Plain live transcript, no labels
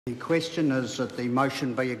The question is that the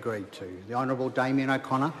motion be agreed to. The Honourable Damien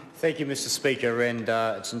O'Connor. Thank you, Mr Speaker, and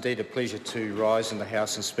it's indeed a pleasure to rise in the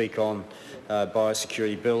House and speak on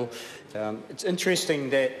Biosecurity Bill. It's interesting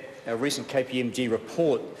that a recent KPMG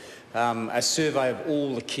report, a survey of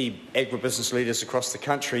all the key agribusiness leaders across the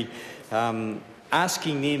country,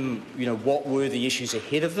 asking them, what were the issues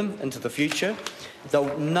ahead of them into the future. The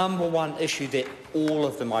number one issue that all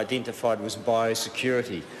of them identified was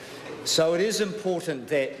biosecurity. So it is important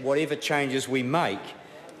that whatever changes we make,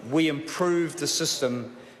 we improve the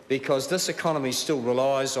system, because this economy still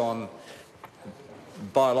relies on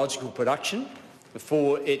biological production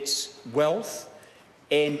for its wealth,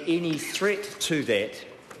 and any threat to that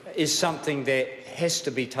is something that has to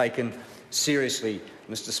be taken seriously,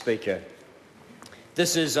 Mr Speaker.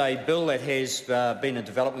 This is a bill that has been a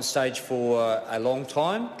development stage for a long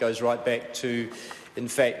time, goes right back to, in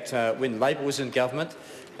fact, when Labor was in government.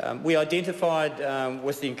 We identified,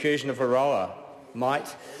 with the incursion of Aroa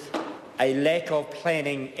mite, a lack of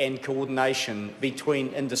planning and coordination between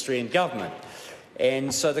industry and government.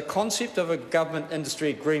 And so the concept of a government-industry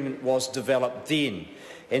agreement was developed then,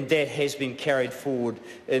 and that has been carried forward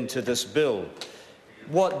into this bill.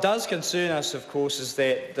 What does concern us, of course, is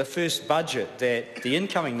that the first budget that the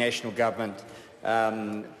incoming national government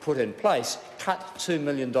put in place cut $2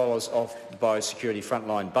 million off the biosecurity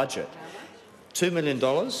frontline budget. $2 million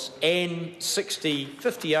and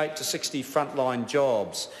 58 to 60 frontline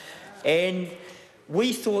jobs. And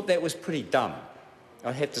we thought that was pretty dumb,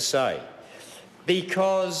 I have to say,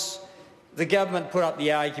 because the government put up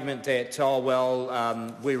the argument that,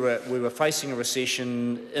 we were facing a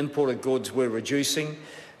recession, imported goods were reducing.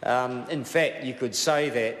 In fact, you could say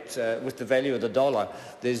that with the value of the dollar,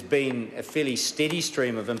 there's been a fairly steady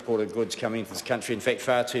stream of imported goods coming into this country, in fact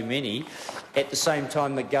far too many, at the same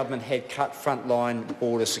time the government had cut frontline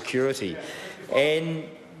border security. And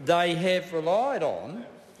they have relied on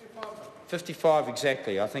 55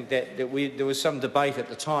 exactly. I think that there was some debate at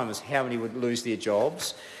the time as how many would lose their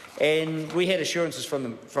jobs, and we had assurances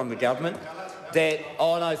from the government that,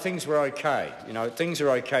 no, things were okay. Things are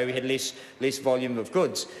okay. We had less volume of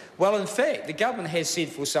goods. Well, in fact, the government has said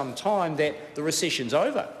for some time that the recession's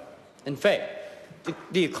over. In fact,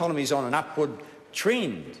 the economy's on an upward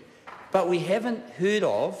trend. But we haven't heard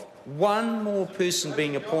of one more person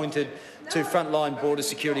being appointed to frontline border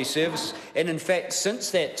security services. And in fact,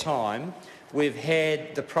 since that time, we've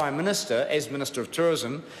had the Prime Minister, as Minister of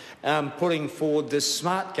Tourism, putting forward this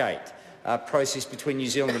smart gate process between New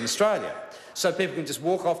Zealand and Australia. So people can just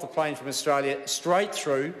walk off the plane from Australia straight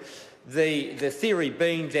through, the theory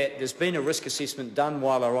being that there's been a risk assessment done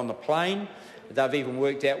while they're on the plane. They've even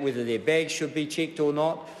worked out whether their bags should be checked or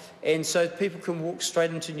not, and so people can walk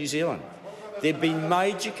straight into New Zealand. There have been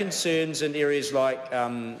major concerns in areas like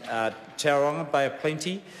Tauranga, Bay of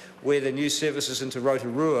Plenty, where the new services into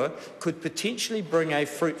Rotorua could potentially bring a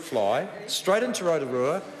fruit fly straight into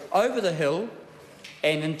Rotorua, over the hill,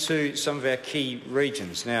 and into some of our key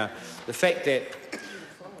regions. Now, the fact that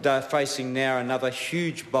they're facing now another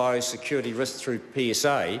huge biosecurity risk through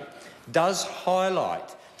PSA does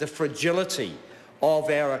highlight the fragility of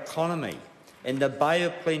our economy, and the Bay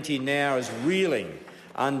of Plenty now is reeling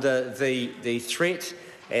under the threat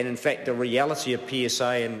and, in fact, the reality of PSA,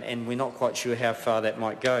 and we're not quite sure how far that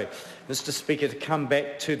might go. Mr Speaker, to come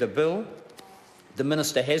back to the bill, the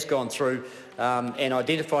Minister has gone through and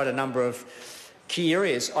identified a number of key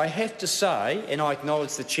areas. I have to say, and I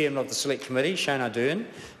acknowledge the Chairman of the Select Committee, Shane Ardern,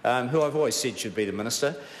 who I've always said should be the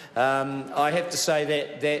Minister, I have to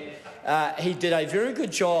say that he did a very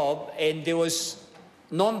good job, and there was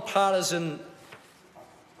non-partisan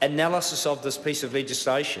analysis of this piece of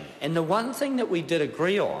legislation. And the one thing that we did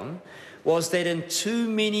agree on was that in too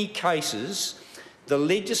many cases, the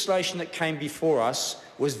legislation that came before us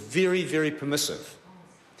was very, very permissive.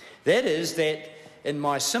 That is that, in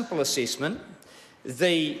my simple assessment,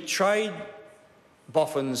 the trade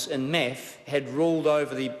boffins in MAF had ruled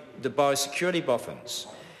over the biosecurity boffins.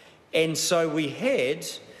 And so we had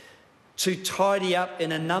to tidy up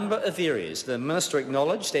in a number of areas. The Minister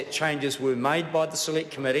acknowledged that changes were made by the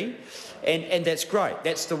Select Committee, and that's great.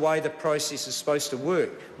 That's the way the process is supposed to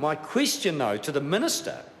work. My question, though, to the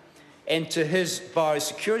Minister and to his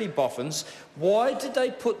biosecurity boffins, why did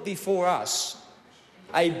they put before us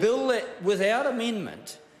a bill that, without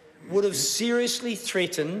amendment, would have seriously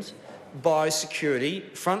threatened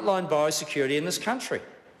biosecurity, frontline biosecurity in this country?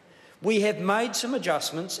 We have made some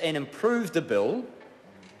adjustments and improved the bill,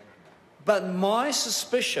 but my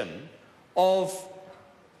suspicion of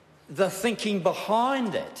the thinking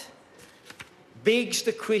behind it begs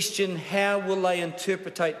the question, how will they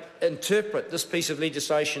interpret this piece of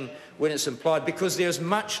legislation when it's implied? Because there's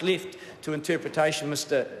much left to interpretation,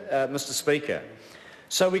 Mr. Speaker.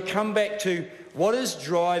 So we come back to what is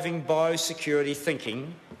driving biosecurity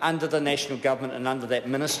thinking under the national government and under that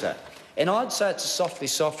minister. And I'd say it's a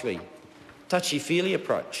softly, touchy-feely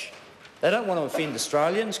approach. They don't want to offend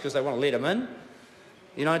Australians because they want to let them in.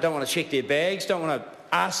 You know, don't want to check their bags, don't want to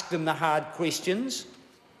ask them the hard questions.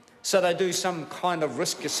 So they do some kind of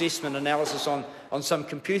risk assessment analysis on some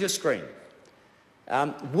computer screen.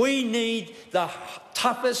 We need the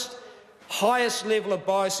toughest, highest level of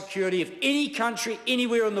biosecurity of any country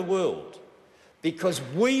anywhere in the world, because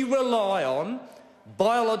we rely on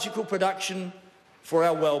biological production for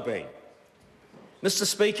our well-being. Mr.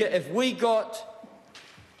 Speaker, if we got,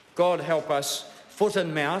 God help us, foot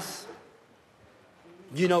and mouth,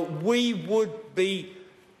 you know, we would be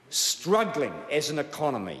struggling as an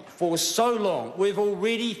economy for so long. We've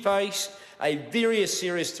already faced a very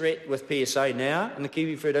serious threat with PSA now in the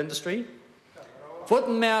kiwi fruit industry. Foot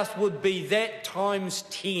and mouth would be that times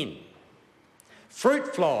 10.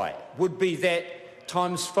 Fruit fly would be that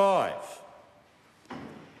times 5.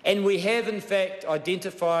 And we have in fact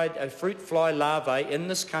identified a fruit fly larvae in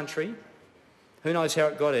this country. Who knows how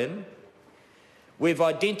it got in? We've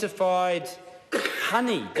identified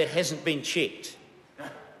honey that hasn't been checked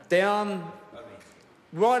down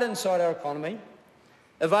right inside our economy,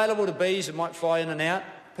 available to bees that might fly in and out,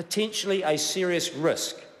 potentially a serious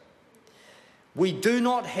risk. We do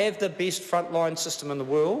not have the best frontline system in the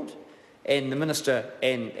world, and the Minister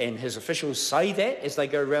and his officials say that as they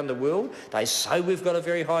go around the world. They say we've got a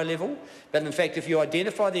very high level, but in fact if you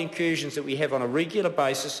identify the incursions that we have on a regular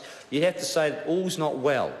basis, you have to say that all's not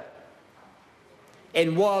well.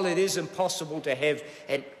 And while it is impossible to have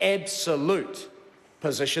an absolute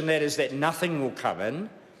position, that is that nothing will come in,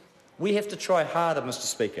 we have to try harder, Mr.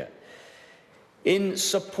 Speaker. In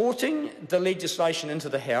supporting the legislation into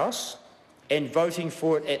the House and voting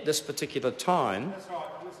for it at this particular time,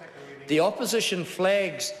 the opposition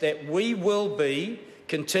flags that we will be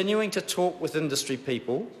continuing to talk with industry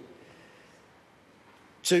people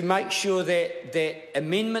to make sure that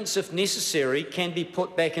amendments, if necessary, can be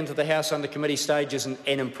put back into the House under committee stages and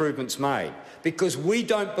improvements made, because we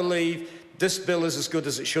don't believe this bill is as good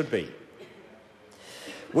as it should be.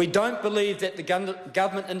 We don't believe that the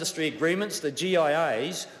government industry agreements, the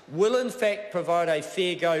GIAs, will in fact provide a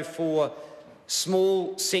fair go for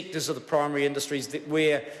small sectors of the primary industries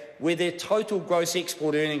where their total gross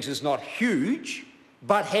export earnings is not huge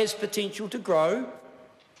but has potential to grow.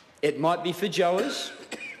 It might be feijoas,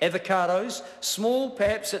 avocados, small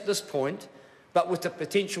perhaps at this point, but with the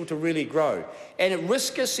potential to really grow. And a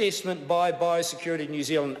risk assessment by Biosecurity New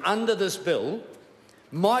Zealand under this bill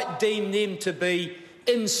might deem them to be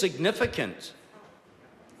insignificant,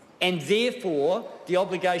 and therefore the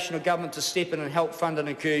obligation of government to step in and help fund an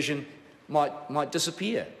incursion might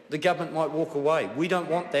disappear. The government might walk away. We don't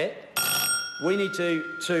want that. We need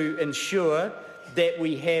to ensure that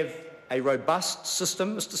we have a robust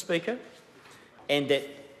system, Mr. Speaker, and that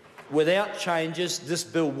without changes this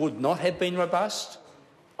bill would not have been robust.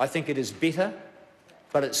 I think it is better,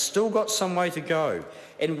 but it's still got some way to go,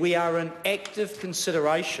 and we are in active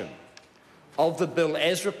consideration of the bill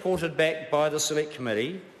as reported back by the Select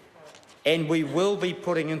Committee, and we will be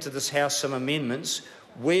putting into this House some amendments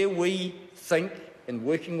where we think, in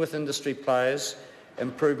working with industry players,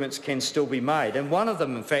 improvements can still be made. And one of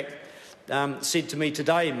them, in fact, said to me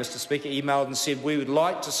today, Mr. Speaker, emailed and said, we would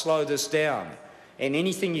like to slow this down, and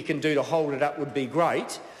anything you can do to hold it up would be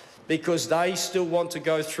great, because they still want to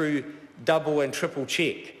go through double and triple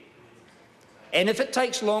check. And if it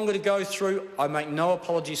takes longer to go through, I make no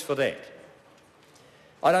apologies for that.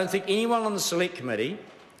 I don't think anyone on the Select Committee,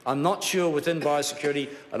 I'm not sure within Biosecurity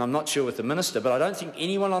and I'm not sure with the Minister, but I don't think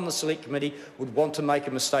anyone on the Select Committee would want to make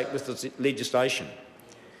a mistake with the legislation.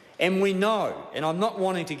 And we know, and I'm not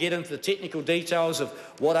wanting to get into the technical details of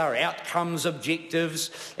what our outcomes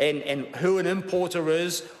objectives and who an importer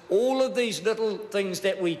is, all of these little things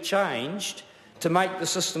that we changed to make the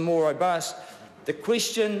system more robust. The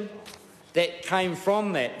question that came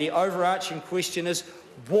from that, the overarching question is,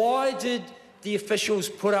 why did the officials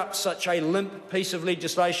put up such a limp piece of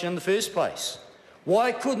legislation in the first place?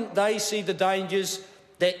 Why couldn't they see the dangers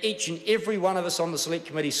that each and every one of us on the Select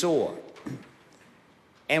Committee saw?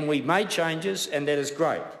 And we made changes, and that is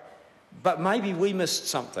great. But maybe we missed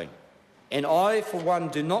something. And I, for one,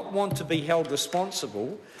 do not want to be held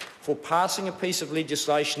responsible for passing a piece of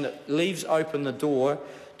legislation that leaves open the door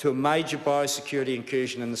to a major biosecurity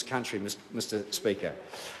incursion in this country, Mr. Speaker.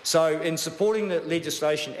 So in supporting the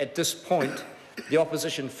legislation at this point, the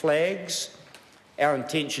opposition flags our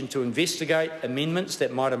intention to investigate amendments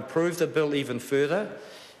that might improve the bill even further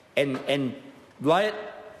and lay at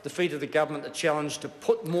the feet of the government the challenge to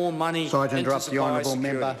put more money Sorry to into interrupt the honourable biosecurity.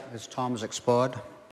 member. His time has expired.